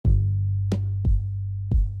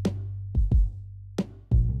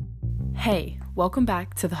Hey, welcome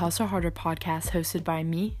back to the Hustle Harder podcast hosted by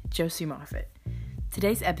me, Josie Moffitt.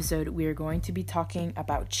 Today's episode, we are going to be talking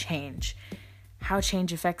about change, how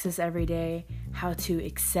change affects us every day, how to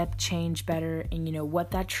accept change better, and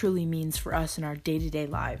what that truly means for us in our day-to-day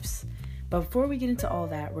lives. But before we get into all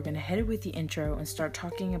that, we're going to head it with the intro and start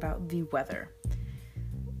talking about the weather.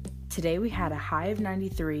 Today we had a high of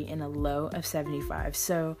 93 and a low of 75.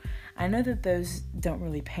 So I know that those don't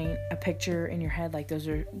really paint a picture in your head, like those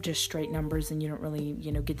are just straight numbers and you don't really,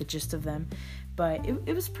 get the gist of them. But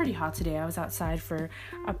it was pretty hot today. I was outside for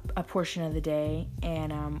a portion of the day,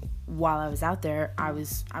 and while I was out there, I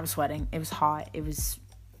was sweating. It was hot. It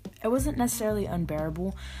wasn't necessarily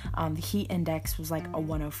unbearable. The heat index was like a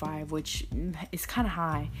 105, which is kind of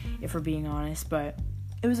high if we're being honest, but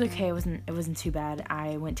it was okay. It wasn't too bad.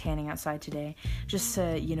 I went tanning outside today just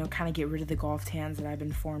to, kind of get rid of the golf tans that I've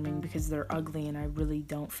been forming because they're ugly and I really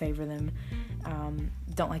don't favor them.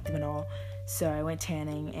 Don't like them at all. So I went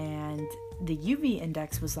tanning and the UV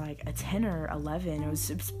index was like a 10 or 11. It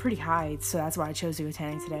was pretty high, so that's why I chose to go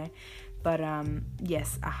tanning today. But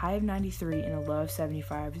yes, a high of 93 and a low of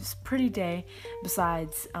 75. It's a pretty day,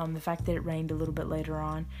 besides the fact that it rained a little bit later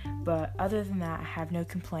on. But other than that, I have no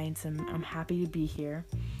complaints. I'm happy to be here.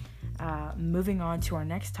 Moving on to our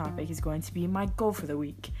next topic is going to be my goal for the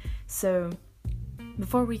week. So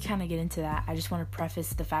before we kind of get into that, I just want to preface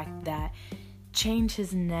the fact that change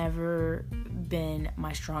has never been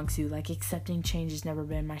my strong suit. Like, accepting change has never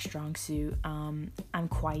been my strong suit. I'm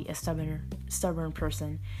quite a stubborn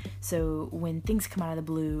person. So when things come out of the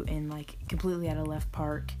blue and like completely out of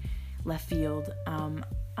left field,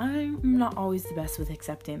 I'm not always the best with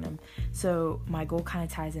accepting them. So my goal kind of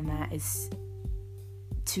ties in that is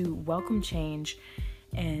to welcome change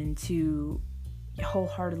and to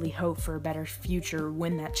wholeheartedly hope for a better future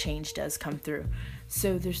when that change does come through.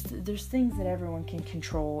 So there's things that everyone can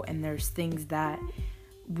control, and there's things that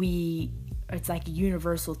it's like a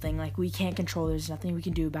universal thing. Like, we can't control. There's nothing we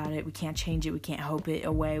can do about it. We can't change it. We can't hope it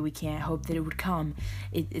away. We can't hope that it would come.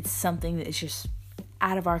 It's something that is just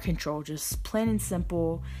out of our control, just plain and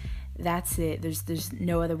simple. That's it. There's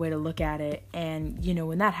no other way to look at it. And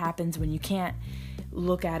when that happens, when you can't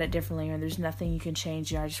look at it differently or there's nothing you can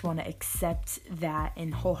change, I just want to accept that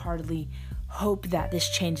and wholeheartedly hope that this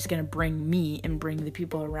change is going to bring me and bring the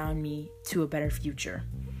people around me to a better future.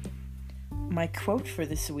 My quote for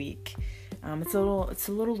this week, it's a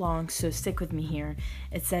little long, so stick with me here.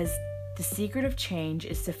 It says, "The secret of change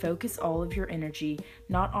is to focus all of your energy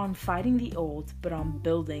not on fighting the old, but on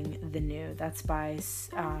building the new." That's by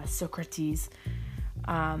Socrates.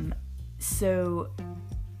 So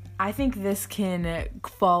I think this can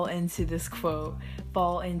fall into this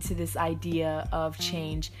idea of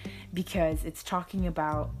change, because it's talking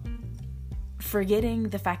about forgetting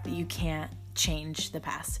the fact that you can't change the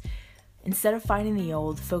past. Instead of fighting the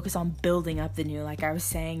old, focus on building up the new. Like I was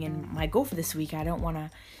saying in my goal for this week, I don't want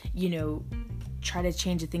to, try to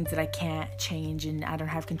change the things that I can't change and I don't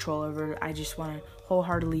have control over. I just want to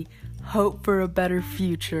wholeheartedly hope for a better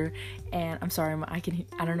future. And I'm sorry,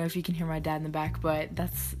 I don't know if you can hear my dad in the back, but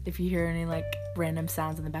that's, if you hear any like random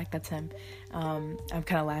sounds in the back, that's him. I'm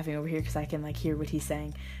kind of laughing over here because I can like hear what he's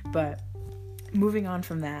saying. But moving on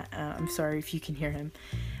from that, I'm sorry if you can hear him.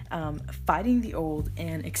 Fighting the old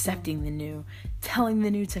and accepting the new, telling the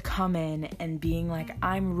new to come in and being like,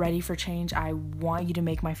 I'm ready for change. I want you to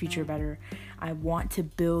make my future better. I want to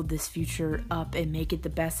build this future up and make it the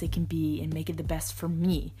best it can be and make it the best for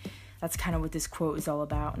me. That's kind of what this quote is all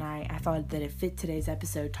about. And I thought that it fit today's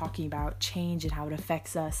episode, talking about change and how it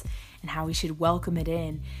affects us and how we should welcome it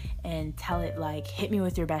in and tell it like, hit me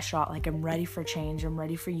with your best shot. Like, I'm ready for change. I'm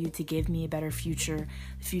ready for you to give me a better future,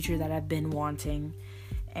 the future that I've been wanting.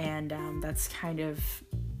 And that's kind of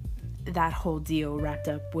that whole deal wrapped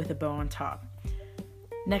up with a bow on top.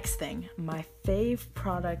 Next thing, my fave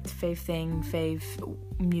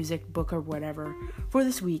music, book, or whatever for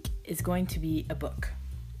this week is going to be a book.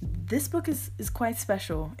 This book is quite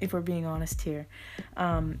special, if we're being honest here.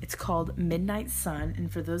 It's called Midnight Sun, and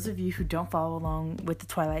for those of you who don't follow along with the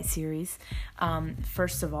Twilight series,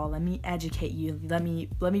 first of all, let me educate you. Let me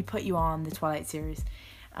put you on the Twilight series.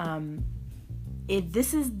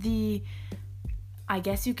 This is the, I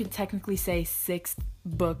guess you could technically say, 6th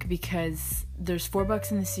book, because there's 4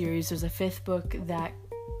 books in the series. There's a 5th book that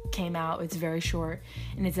came out. It's very short,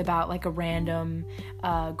 and it's about like a random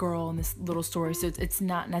girl in this little story, so it's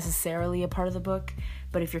not necessarily a part of the book,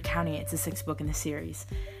 but if you're counting it, it's the 6th book in the series.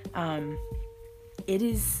 It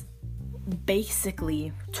is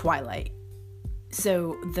basically Twilight.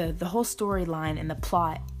 So the whole storyline and the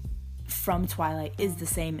plot from Twilight is the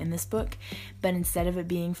same in this book, but instead of it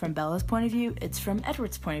being from Bella's point of view, it's from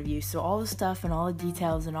Edward's point of view. So all the stuff and all the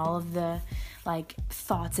details and all of the like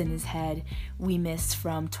thoughts in his head we missed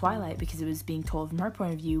from Twilight because it was being told from her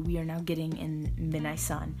point of view, we are now getting in Midnight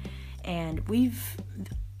Sun. And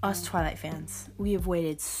us Twilight fans, we have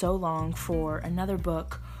waited so long for another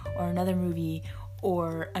book or another movie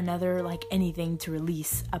or another like anything to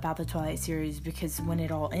release about the Twilight series, because when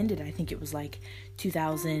it all ended, I think it was like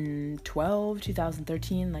 2012,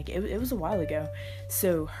 2013, like it was a while ago.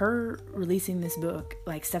 So her releasing this book,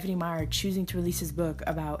 like Stephenie Meyer choosing to release this book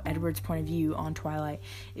about Edward's point of view on Twilight,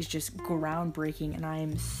 is just groundbreaking, and I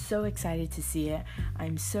am so excited to see it.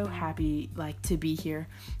 I'm so happy like to be here.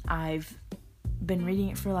 I've been reading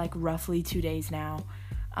it for like roughly 2 days now,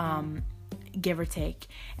 give or take,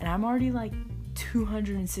 and I'm already like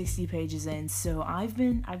 260 pages in, so I've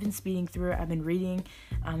been speeding through it. I've been reading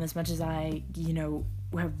as much as I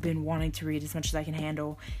have been wanting to read, as much as I can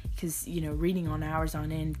handle, because reading on hours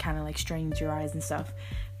on end kind of like strains your eyes and stuff.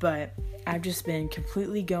 But I've just been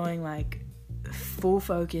completely going like full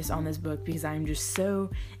focus on this book because I'm just so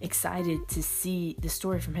excited to see the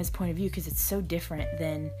story from his point of view, because it's so different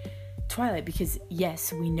than Twilight. Because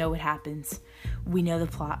yes, we know what happens, we know the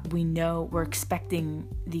plot, we know we're expecting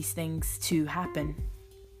these things to happen,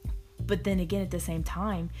 but then again at the same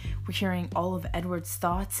time we're hearing all of Edward's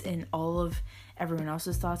thoughts and all of everyone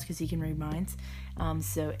else's thoughts because he can read minds.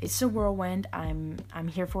 So it's a whirlwind. I'm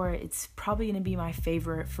here for it. It's probably going to be my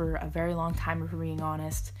favorite for a very long time, if we're being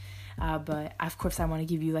honest. But of course I want to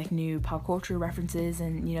give you like new pop culture references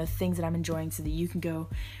and things that I'm enjoying, so that you can go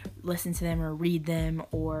listen to them or read them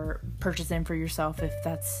or purchase them for yourself if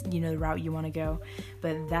that's the route you want to go.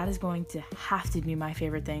 But that is going to have to be my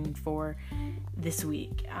favorite thing for this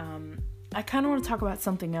week. I kind of want to talk about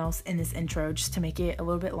something else in this intro just to make it a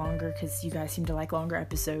little bit longer, because you guys seem to like longer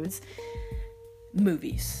episodes.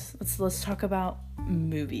 Movies. Let's talk about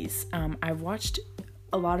movies. I've watched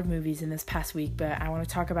a lot of movies in this past week, but I want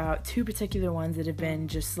to talk about two particular ones that have been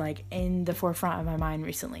just like in the forefront of my mind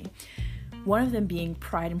recently. One of them being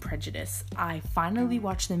Pride and Prejudice. I finally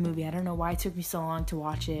watched the movie. I don't know why it took me so long to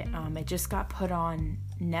watch it. It just got put on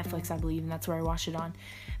Netflix, I believe, and that's where I watched it on.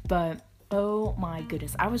 But oh my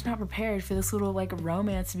goodness, I was not prepared for this little like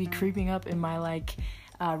romance to be creeping up in my like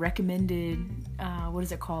recommended, what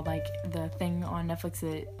is it called, like the thing on Netflix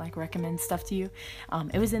that like recommends stuff to you.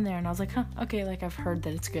 It was in there and I was like, okay, like I've heard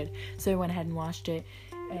that it's good, so I went ahead and watched it,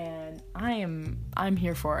 and I'm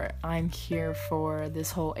here for it. I'm here for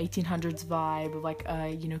this whole 1800s vibe of like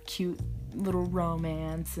cute little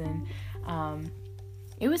romance, and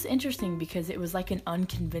it was interesting because it was like an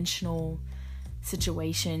unconventional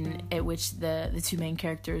situation at which the two main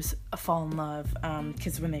characters fall in love,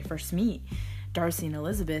 because when they first meet, Darcy and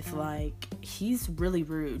Elizabeth, like, he's really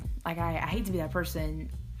rude. Like, I hate to be that person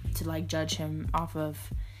to like judge him off of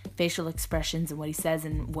facial expressions and what he says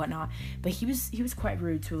and whatnot, but he was quite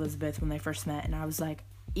rude to Elizabeth when they first met, and I was like,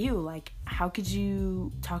 ew, like, how could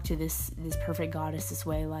you talk to this perfect goddess this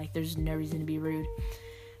way? Like, there's no reason to be rude.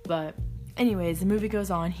 But anyways, the movie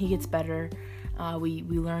goes on, he gets better, we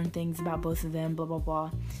learn things about both of them, blah blah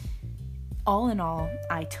blah. All in all,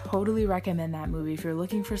 I totally recommend that movie if you're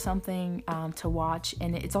looking for something to watch,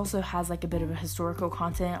 and it also has like a bit of a historical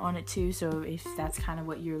content on it too, so if that's kind of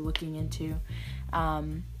what you're looking into,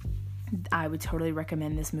 I would totally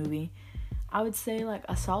recommend this movie. I would say like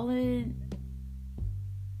a solid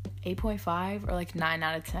 8.5 or like 9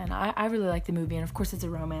 out of 10. I really like the movie, and of course it's a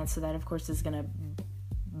romance, so that of course is gonna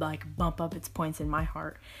like bump up its points in my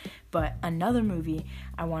heart. But another movie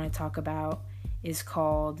I want to talk about is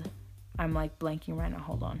called, I'm like blanking right now,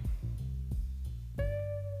 hold on.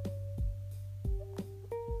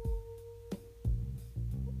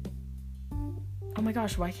 Oh my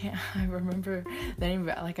gosh, why can't I remember the name of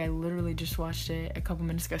it? Like, I literally just watched it a couple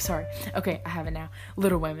minutes ago. Sorry. Okay, I have it now.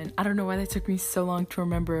 Little Women. I don't know why that took me so long to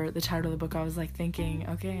remember the title of the book. I was like thinking,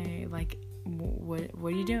 okay, like, what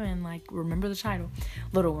are you doing? Like, remember the title.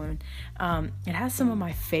 Little Women. It has some of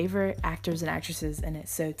my favorite actors and actresses in it.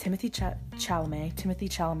 So Timothy Chalamet.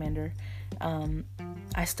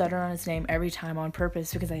 I stutter on his name every time on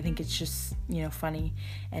purpose because I think it's just, funny,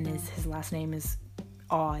 and his last name is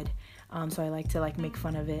odd. So I like to like make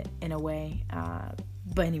fun of it in a way.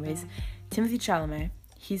 But anyways, Timothy Chalamet,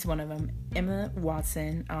 he's one of them. Emma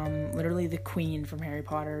Watson, literally the queen from Harry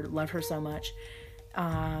Potter. Love her so much.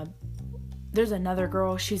 There's another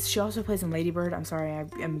girl. She also plays in Lady Bird. I'm sorry,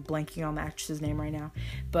 I'm blanking on the actress's name right now.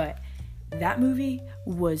 But that movie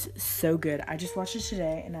was so good. I just watched it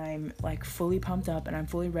today, and I'm like fully pumped up, and I'm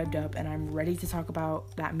fully revved up, and I'm ready to talk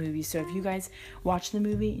about that movie. So if you guys watch the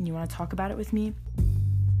movie and you want to talk about it with me,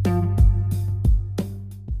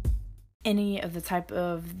 any of the type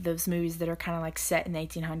of those movies that are kind of like set in the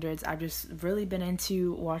 1800s. I've just really been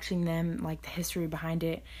into watching them, like the history behind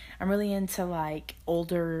it. I'm really into like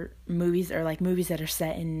older movies, or like movies that are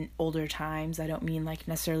set in older times. I don't mean like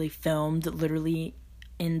necessarily filmed literally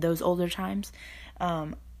in those older times.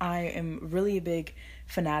 I am really a big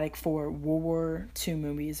fanatic for World War II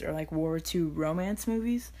movies, or like World War II romance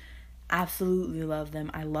movies. Absolutely love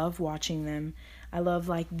them. I love watching them. I love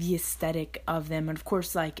like the aesthetic of them, and of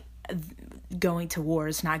course like going to war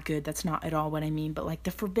is not good. That's not at all what I mean. But like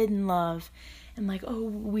the forbidden love, and like, oh,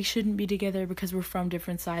 we shouldn't be together because we're from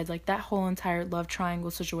different sides. Like that whole entire love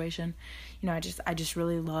triangle situation. I just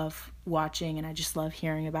really love watching, and I just love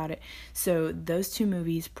hearing about it. So those two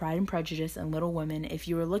movies, Pride and Prejudice and Little Women, if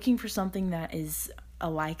you were looking for something that is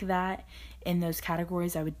like that in those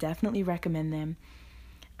categories, I would definitely recommend them.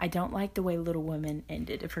 I don't like the way Little Women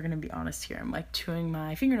ended, if we're going to be honest here. I'm like chewing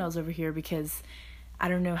my fingernails over here because I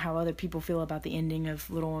don't know how other people feel about the ending of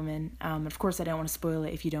Little Women. Of course, I don't want to spoil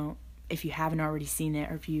it if you haven't already seen it,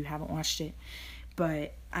 or if you haven't watched it.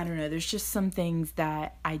 But I don't know, there's just some things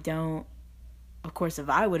that I don't. Of course, if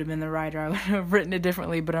I would have been the writer, I would have written it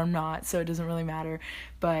differently, but I'm not, so it doesn't really matter.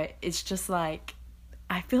 But it's just like,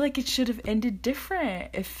 I feel like it should have ended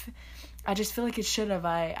different. I just feel like it should have.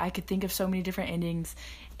 I could think of so many different endings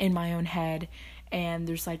in my own head. And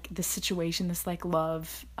there's like this situation, this like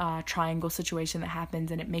love triangle situation that happens,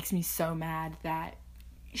 and it makes me so mad that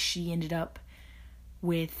she ended up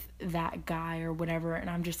with that guy or whatever. And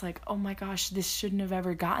I'm just like, oh my gosh, this shouldn't have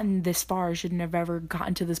ever gotten this far, shouldn't have ever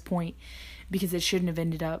gotten to this point, because it shouldn't have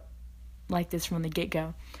ended up like this from the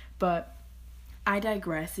get-go. But I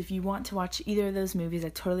digress. If you want to watch either of those movies, I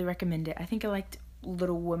totally recommend it. I think I liked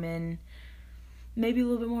Little Women maybe a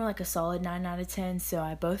little bit more, like a solid 9 out of 10.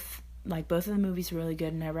 So both of the movies are really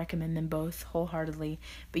good, and I recommend them both wholeheartedly.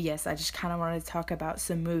 But yes, I just kind of wanted to talk about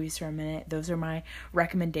some movies for a minute. Those are my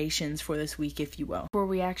recommendations for this week, if you will. Before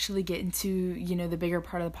we actually get into, the bigger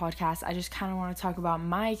part of the podcast, I just kind of want to talk about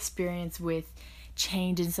my experience with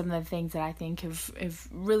change and some of the things that I think have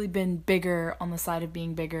really been bigger on the side of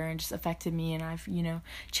being bigger and just affected me, and I've,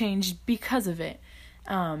 changed because of it.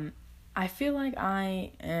 I feel like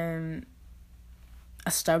I am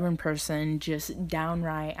a stubborn person, just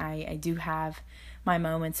downright. I do have my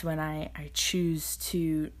moments when I choose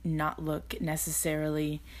to not look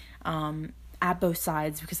necessarily at both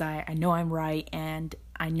sides, because I know I'm right, and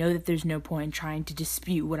I know that there's no point in trying to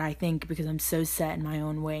dispute what I think, because I'm so set in my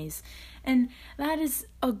own ways. And that is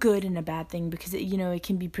a good and a bad thing, because it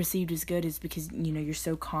can be perceived as good, is because you're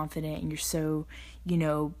so confident and you're so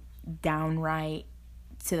downright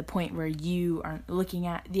to the point where you aren't looking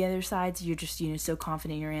at the other sides. You're just so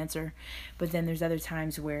confident in your answer. But then there's other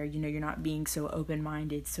times where you're not being so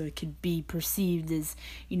open-minded, so it could be perceived as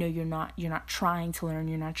you're not trying to learn,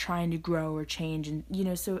 you're not trying to grow or change, and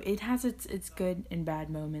so it has its good and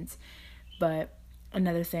bad moments. But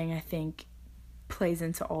another thing I think plays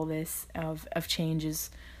into all this of change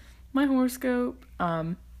is my horoscope.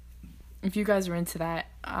 If you guys are into that,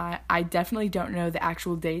 I definitely don't know the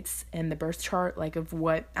actual dates and the birth chart, like of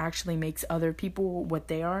what actually makes other people what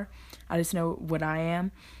they are. I just know what I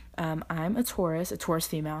am. I'm a Taurus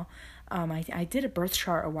female. I did a birth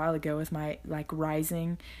chart a while ago with my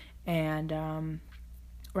rising and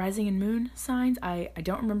moon signs. I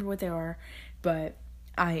don't remember what they are, but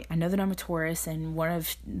I know that I'm a Taurus, and one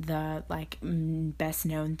of the best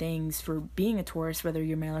known things for being a Taurus, whether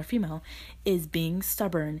you're male or female, is being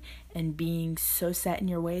stubborn and being so set in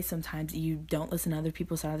your ways sometimes that you don't listen to other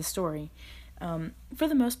people's side of the story. For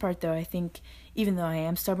the most part, though, I think even though I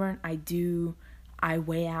am stubborn, I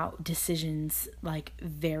weigh out decisions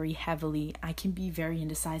very heavily. I can be very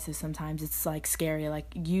indecisive sometimes. It's scary.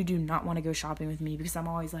 You do not want to go shopping with me, because I'm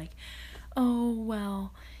always oh,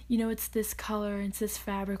 well, it's this color, it's this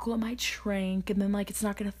fabric, well, it might shrink, and then, it's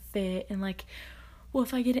not gonna fit, and, well,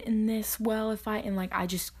 if I get it in this, I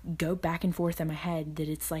just go back and forth in my head that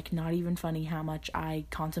it's, not even funny how much I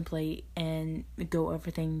contemplate and go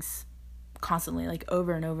over things constantly,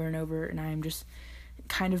 over and over and over, and I'm just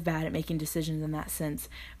kind of bad at making decisions in that sense.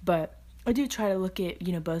 But I do try to look at,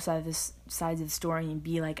 both sides of the story and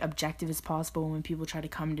be, objective as possible when people try to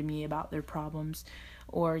come to me about their problems.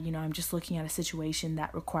 Or, I'm just looking at a situation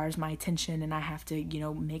that requires my attention, and I have to,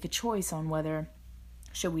 make a choice on whether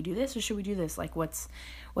should we do this or should we do this? What's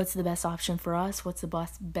the best option for us? What's the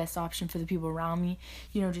best option for the people around me?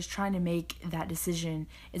 Just trying to make that decision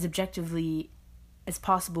as objectively as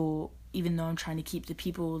possible, even though I'm trying to keep the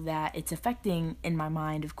people that it's affecting in my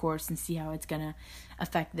mind, of course, and see how it's going to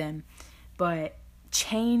affect them. But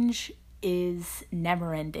change is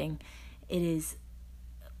never ending. It is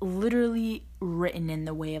literally written in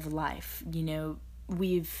the way of life.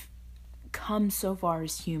 We've come so far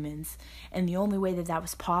as humans, and the only way that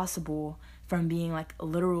was possible from being like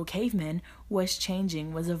literal cavemen was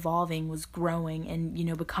changing, was evolving, was growing, and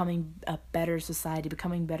becoming a better society,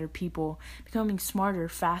 becoming better people, becoming smarter,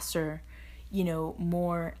 faster,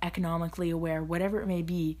 more economically aware, whatever it may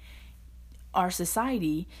be. Our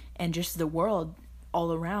society and just the world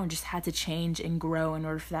all around just had to change and grow in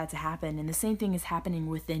order for that to happen. And the same thing is happening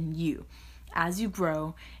within you as you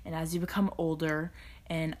grow and as you become older.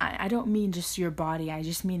 And I don't mean just your body, I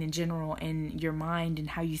just mean in general, in your mind and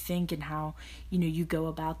how you think and how, you go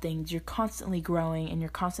about things. You're constantly growing and you're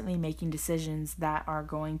constantly making decisions that are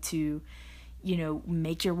going to,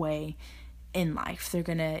 make your way in life. They're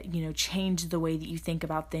going to, change the way that you think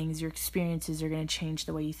about things. Your experiences are going to change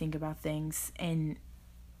the way you think about things. And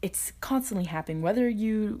it's constantly happening, whether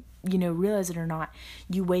you, realize it or not.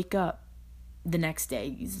 You wake up the next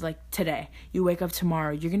day, like today, you wake up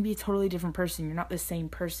tomorrow, you're going to be a totally different person. You're not the same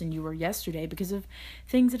person you were yesterday because of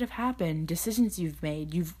things that have happened, decisions you've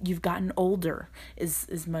made. You've gotten older,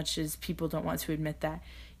 as much as people don't want to admit that.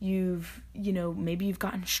 Maybe you've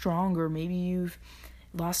gotten stronger, maybe you've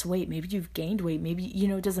lost weight, maybe you've gained weight, maybe,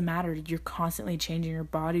 it doesn't matter. You're constantly changing, your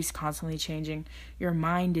body's constantly changing, your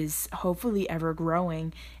mind is hopefully ever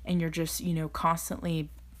growing, and you're just,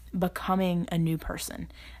 constantly becoming a new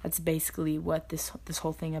person. That's basically what this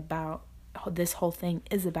whole thing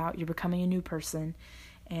is about. You're becoming a new person,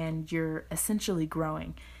 and you're essentially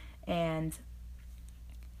growing. And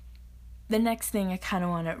the next thing I kind of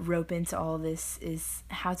want to rope into all of this is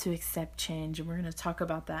how to accept change, and we're going to talk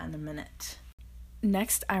about that in a minute.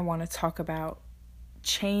 Next, I want to talk about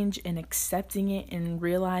change and accepting it and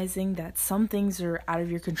realizing that some things are out of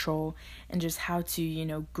your control, and just how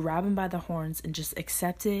to, grab them by the horns and just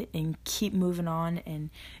accept it and keep moving on and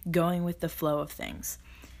going with the flow of things.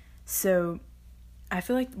 So I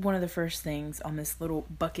feel like one of the first things on this little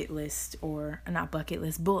bullet list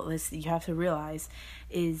that you have to realize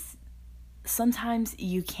is sometimes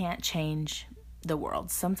you can't change the world.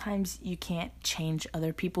 Sometimes you can't change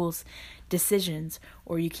other people's decisions,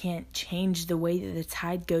 or you can't change the way that the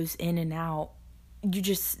tide goes in and out.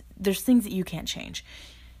 There's things that you can't change.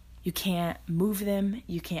 You can't move them.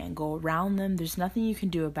 You can't go around them. There's nothing you can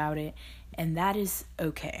do about it. And that is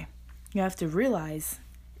okay. You have to realize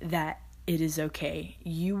that it is okay.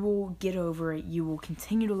 You will get over it. You will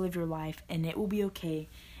continue to live your life, and it will be okay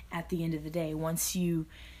at the end of the day. Once you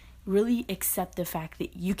really accept the fact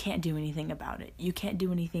that you can't do anything about it. You can't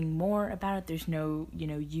do anything more about it. There's no,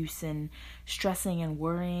 use in stressing and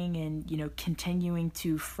worrying and, continuing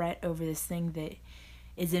to fret over this thing that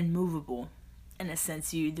is immovable. In a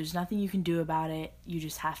sense, there's nothing you can do about it. You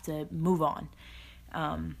just have to move on.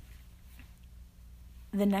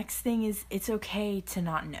 The next thing is, it's okay to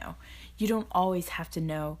not know. You don't always have to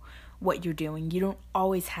know what you're doing. You don't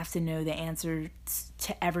always have to know the answers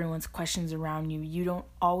to everyone's questions around you. You don't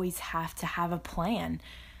always have to have a plan.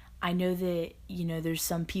 I know that, there's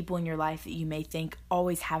some people in your life that you may think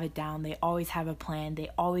always have it down. They always have a plan. They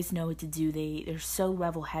always know what to do. They're so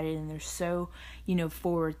level-headed, and they're so,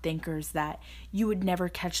 forward thinkers that you would never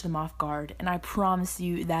catch them off guard. And I promise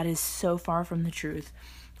you that is so far from the truth.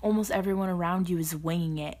 Almost everyone around you is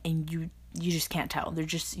winging it, and you just can't tell. They're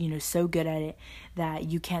just, so good at it that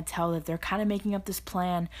you can't tell that they're kind of making up this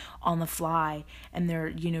plan on the fly, and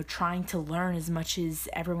they're, trying to learn as much as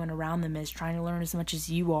everyone around them is, trying to learn as much as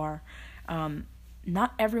you are.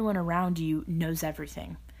 Not everyone around you knows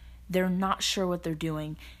everything. They're not sure what they're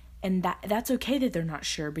doing, and that's okay that they're not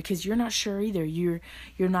sure, because you're not sure either. You're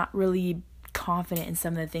not really confident in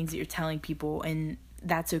some of the things that you're telling people, and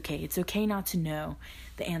that's okay. It's okay not to know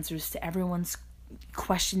the answers to everyone's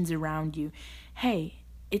questions around you. Hey,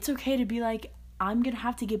 it's okay to be like, I'm gonna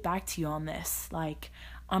have to get back to you on this. Like,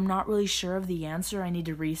 I'm not really sure of the answer. I need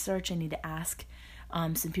to research. I need to ask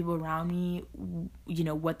some people around me,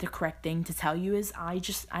 what the correct thing to tell you is. I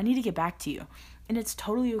need to get back to you. And it's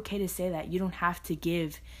totally okay to say that. You don't have to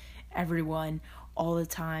give everyone all the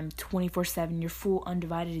time, 24/7, your full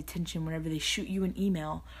undivided attention whenever they shoot you an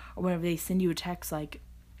email or whenever they send you a text. Like,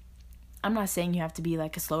 I'm not saying you have to be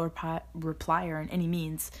like a slow replier in any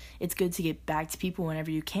means. It's good to get back to people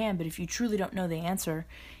whenever you can, but if you truly don't know the answer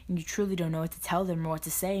and you truly don't know what to tell them or what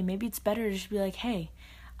to say, maybe it's better to just be like, hey,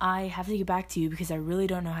 I have to get back to you because I really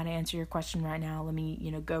don't know how to answer your question right now. Let me,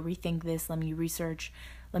 go rethink this. Let me research.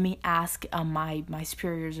 Let me ask my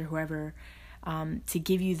superiors or whoever to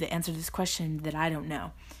give you the answer to this question that I don't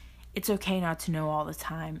know. It's okay not to know all the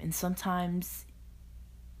time, and sometimes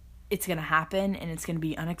it's going to happen, and it's going to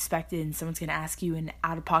be unexpected, and someone's going to ask you an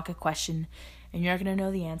out-of-pocket question, and you're not going to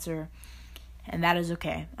know the answer. And that is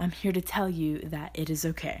okay. I'm here to tell you that it is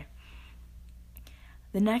okay.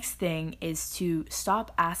 The next thing is to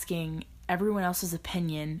stop asking everyone else's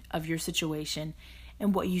opinion of your situation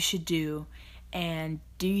and what you should do. And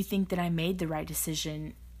do you think that I made the right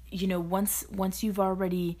decision? Once you've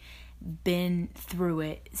already been through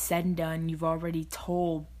it, said and done, you've already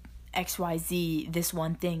told XYZ this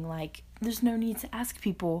one thing, like, there's no need to ask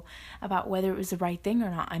people about whether it was the right thing or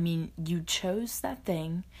not. I mean, you chose that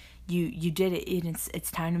thing, you did it, and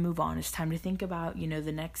it's time to move on. It's time to think about,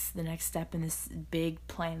 the next step in this big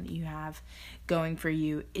plan that you have going for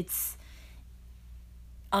you. It's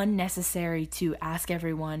unnecessary to ask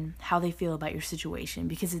everyone how they feel about your situation,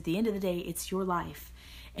 because at the end of the day, it's your life.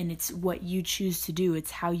 And it's what you choose to do.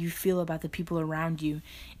 It's how you feel about the people around you.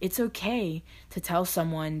 It's okay to tell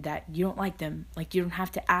someone that you don't like them. Like, you don't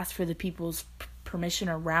have to ask for the people's permission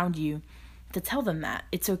around you to tell them that.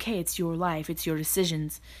 It's okay. It's your life. It's your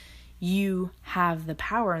decisions. You have the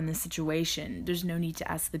power in this situation. There's no need to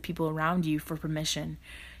ask the people around you for permission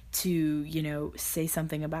to, say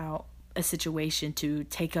something about a situation, to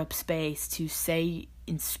take up space, to say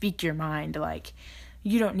and speak your mind. Like,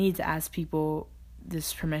 you don't need to ask people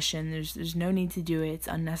this permission. There's no need to do it. It's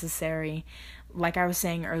unnecessary. Like I was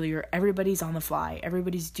saying earlier, everybody's on the fly.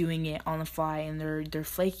 Everybody's doing it on the fly, and they're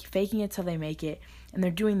faking it till they make it, and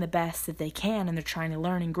they're doing the best that they can, and they're trying to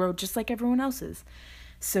learn and grow just like everyone else is.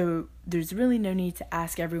 So there's really no need to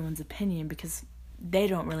ask everyone's opinion, because they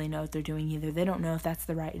don't really know what they're doing either. They don't know if that's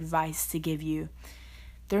the right advice to give you.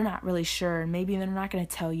 They're not really sure, and maybe they're not going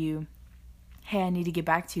to tell you, hey, I need to get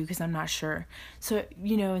back to you because I'm not sure. So,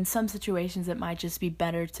 in some situations, it might just be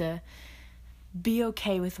better to be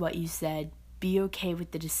okay with what you said, be okay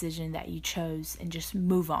with the decision that you chose, and just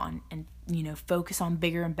move on and, focus on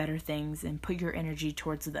bigger and better things and put your energy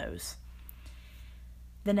towards those.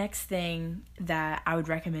 The next thing that I would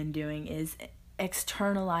recommend doing is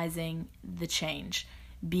externalizing the change.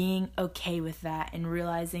 Being okay with that and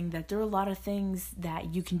realizing that there are a lot of things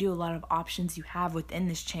that you can do, a lot of options you have within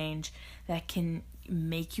this change that can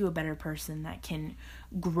make you a better person, that can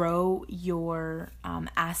grow your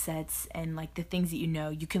assets and like the things that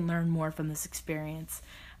you can learn more from this experience.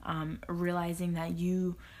 Realizing that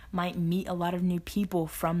you might meet a lot of new people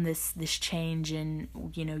from this change in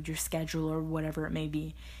your schedule or whatever it may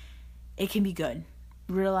be. It can be good.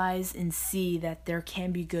 Realize and see that there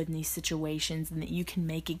can be good in these situations, and that you can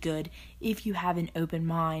make it good if you have an open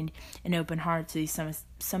mind and open heart to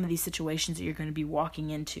some of these situations that you're going to be walking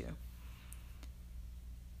into.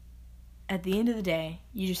 At the end of the day,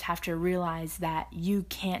 you just have to realize that you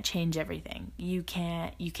can't change everything. You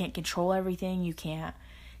can't control everything. You can't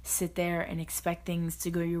sit there and expect things to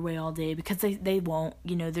go your way all day, because they won't.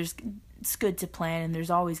 It's good to plan, and there's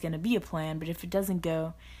always going to be a plan, but if it doesn't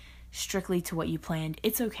go strictly to what you planned,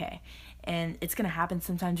 it's okay. And it's going to happen.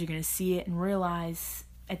 Sometimes you're going to see it and realize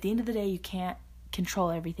at the end of the day, you can't control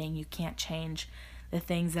everything. You can't change the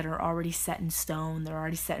things that are already set in stone. They're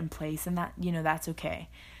already set in place, and that, that's okay.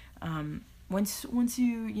 Once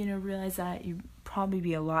you realize that, you probably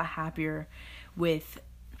be a lot happier with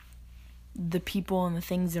the people and the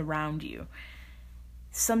things around you.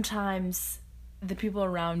 Sometimes the people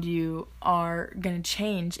around you are going to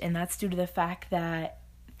change, and that's due to the fact that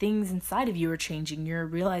things inside of you are changing. You're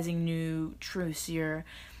realizing new truths. You're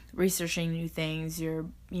researching new things. You're,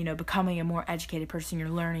 becoming a more educated person. You're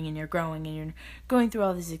learning and you're growing, and you're going through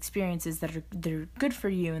all these experiences they're good for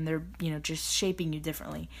you, and they're, just shaping you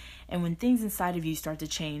differently. And when things inside of you start to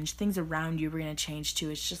change, things around you are going to change too.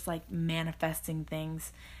 It's just like manifesting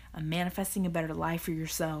things, manifesting a better life for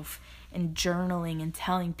yourself, and journaling and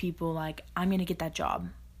telling people, like, I'm going to get that job.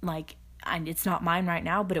 Like, it's not mine right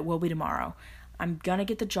now, but it will be tomorrow. I'm going to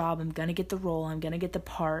get the job. I'm going to get the role. I'm going to get the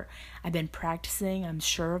part. I've been practicing. I'm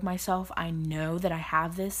sure of myself. I know that I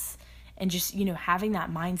have this. And just, having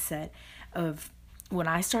that mindset of when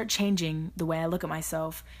I start changing the way I look at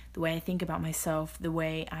myself, the way I think about myself, the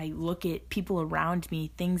way I look at people around me,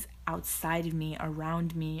 things outside of me,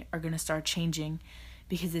 around me are going to start changing,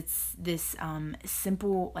 because it's this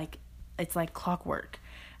simple, it's like clockwork.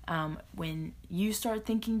 When you start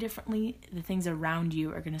thinking differently, the things around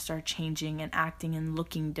you are going to start changing and acting and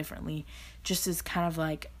looking differently, just as kind of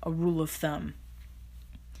like a rule of thumb.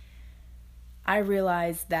 I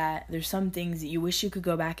realize that there's some things that you wish you could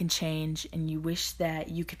go back and change, and you wish that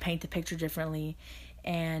you could paint the picture differently,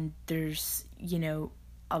 and there's,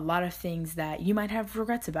 a lot of things that you might have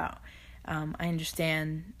regrets about. I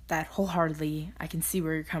understand that wholeheartedly. I can see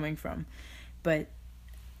where you're coming from, but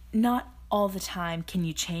not all the time can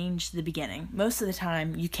you change the beginning. Most of the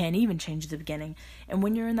time, you can't even change the beginning. And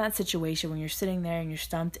when you're in that situation, when you're sitting there and you're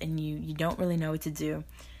stumped and you don't really know what to do,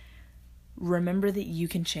 remember that you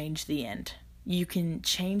can change the end. You can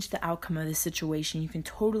change the outcome of the situation. You can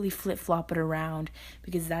totally flip-flop it around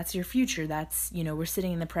because that's your future. That's, we're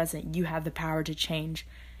sitting in the present. You have the power to change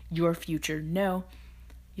your future. No,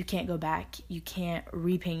 you can't go back. You can't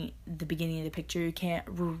repaint the beginning of the picture. You can't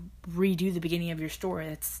redo the beginning of your story.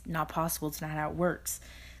 That's not possible. It's not how it works.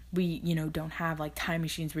 We, don't have like time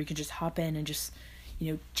machines where you can just hop in and just,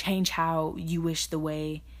 change how you wish the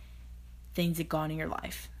way things had gone in your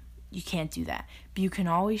life. You can't do that. But you can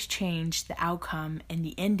always change the outcome and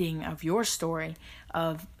the ending of your story,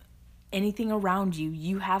 of anything around you.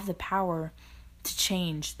 You have the power to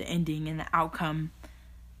change the ending and the outcome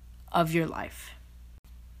of your life.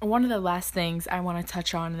 One of the last things I want to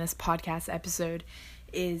touch on in this podcast episode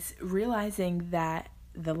is realizing that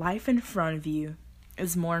the life in front of you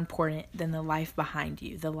is more important than the life behind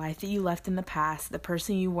you. The life that you left in the past, the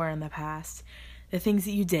person you were in the past, the things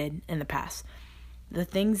that you did in the past. The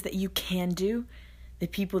things that you can do, the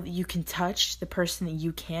people that you can touch, the person that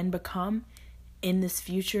you can become in this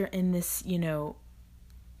future, in this,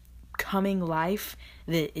 coming life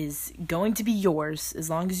that is going to be yours, as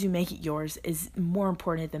long as you make it yours, is more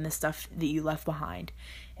important than the stuff that you left behind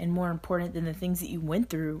and more important than the things that you went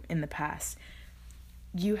through in the past.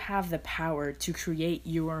 You have the power to create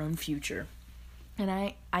your own future. And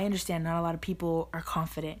I understand not a lot of people are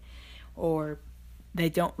confident or they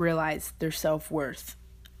don't realize their self-worth.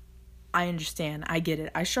 I understand. I get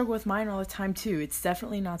it. I struggle with mine all the time too. It's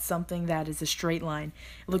definitely not something that is a straight line.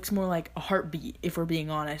 It looks more like a heartbeat, if we're being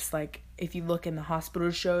honest. Like if you look in the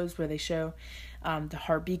hospital shows where they show the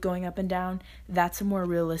heartbeat going up and down, that's a more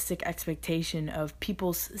realistic expectation of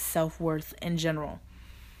people's self-worth in general.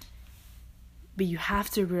 But you have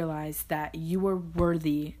to realize that you are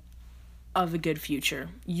worthy of a good future.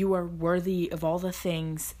 You are worthy of all the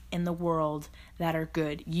things in the world that are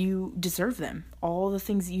good. You deserve them. All the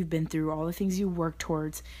things that you've been through, all the things you work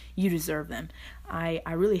towards, you deserve them. I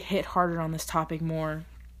really hit harder on this topic more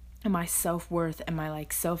in my self-worth and my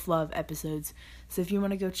self-love episodes. So if you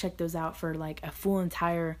want to go check those out for a full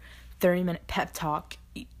entire 30-minute pep talk,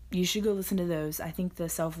 you should go listen to those. I think the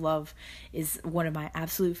self-love is one of my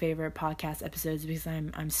absolute favorite podcast episodes because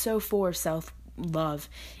I'm so for self-love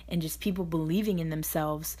and just people believing in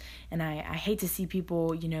themselves. And I hate to see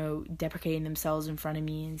people, deprecating themselves in front of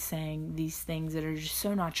me and saying these things that are just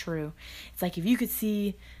so not true. It's like if you could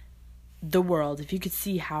see the world, if you could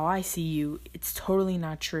see how I see you, it's totally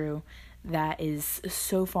not true. That is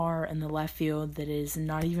so far in the left field that is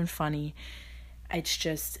not even funny. It's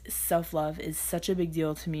just self-love is such a big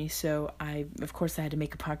deal to me. So I had to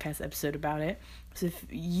make a podcast episode about it. So if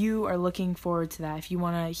you are looking forward to that, if you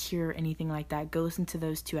want to hear anything like that, go listen to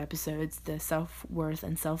those 2 episodes, the self-worth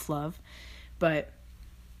and self-love. But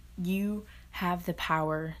you have the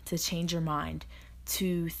power to change your mind,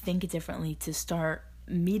 to think differently, to start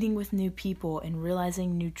meeting with new people and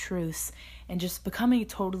realizing new truths and just becoming a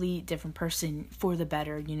totally different person for the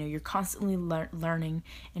better. You're constantly learning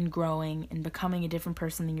and growing and becoming a different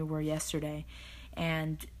person than you were yesterday.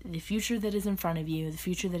 And the future that is in front of you, the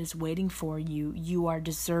future that is waiting for you, you are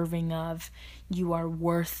deserving of. You are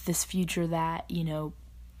worth this future that,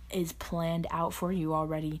 is planned out for you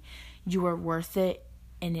already. You are worth it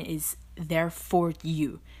and it is there for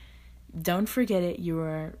you. Don't forget it. You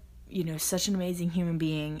are such an amazing human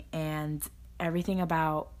being, and everything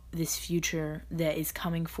about this future that is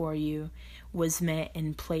coming for you was meant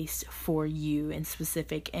and placed for you in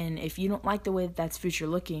specific. And if you don't like the way that's future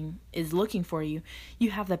is looking for you,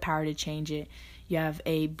 you have the power to change it. You have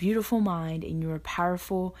a beautiful mind, and you are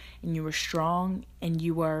powerful, and you are strong, and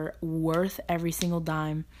you are worth every single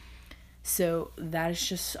dime. So that is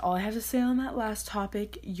just all I have to say on that last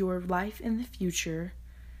topic. Your life in the future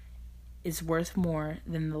is worth more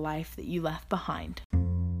than the life that you left behind.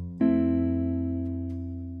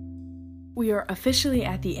 We are officially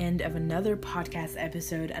at the end of another podcast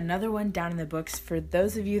episode, another one down in the books. For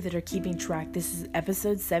those of you that are keeping track, this is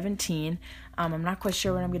episode 17. I'm not quite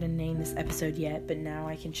sure what I'm going to name this episode yet, but now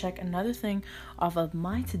I can check another thing off of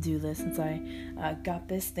my to-do list since I got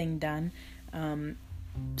this thing done.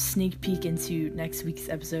 Sneak peek into next week's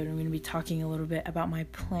episode. I'm going to be talking a little bit about my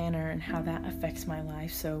planner and how that affects my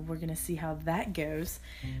life, so we're going to see how that goes.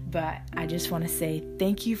 But I just want to say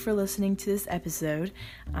thank you for listening to this episode.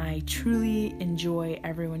 I truly enjoy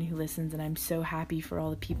everyone who listens, and I'm so happy for all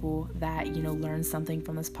the people that learn something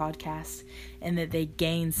from this podcast and that they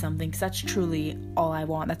gain something, because that's truly all I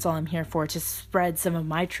want. That's all I'm here for, to spread some of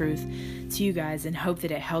my truth to you guys and hope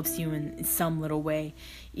that it helps you in some little way.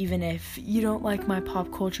 Even if you don't like my pop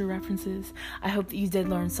culture references, I hope that you did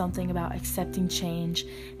learn something about accepting change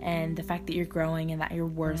and the fact that you're growing and that you're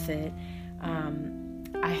worth it.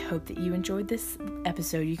 I hope that you enjoyed this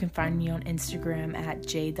episode. You can find me on Instagram at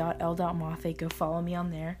j.l.moffett. Go follow me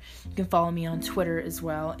on there. You can follow me on Twitter as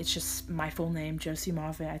well. It's just my full name, Josie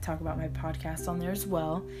Moffett. I talk about my podcast on there as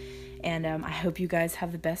well. And I hope you guys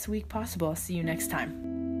have the best week possible. I'll see you next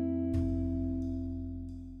time.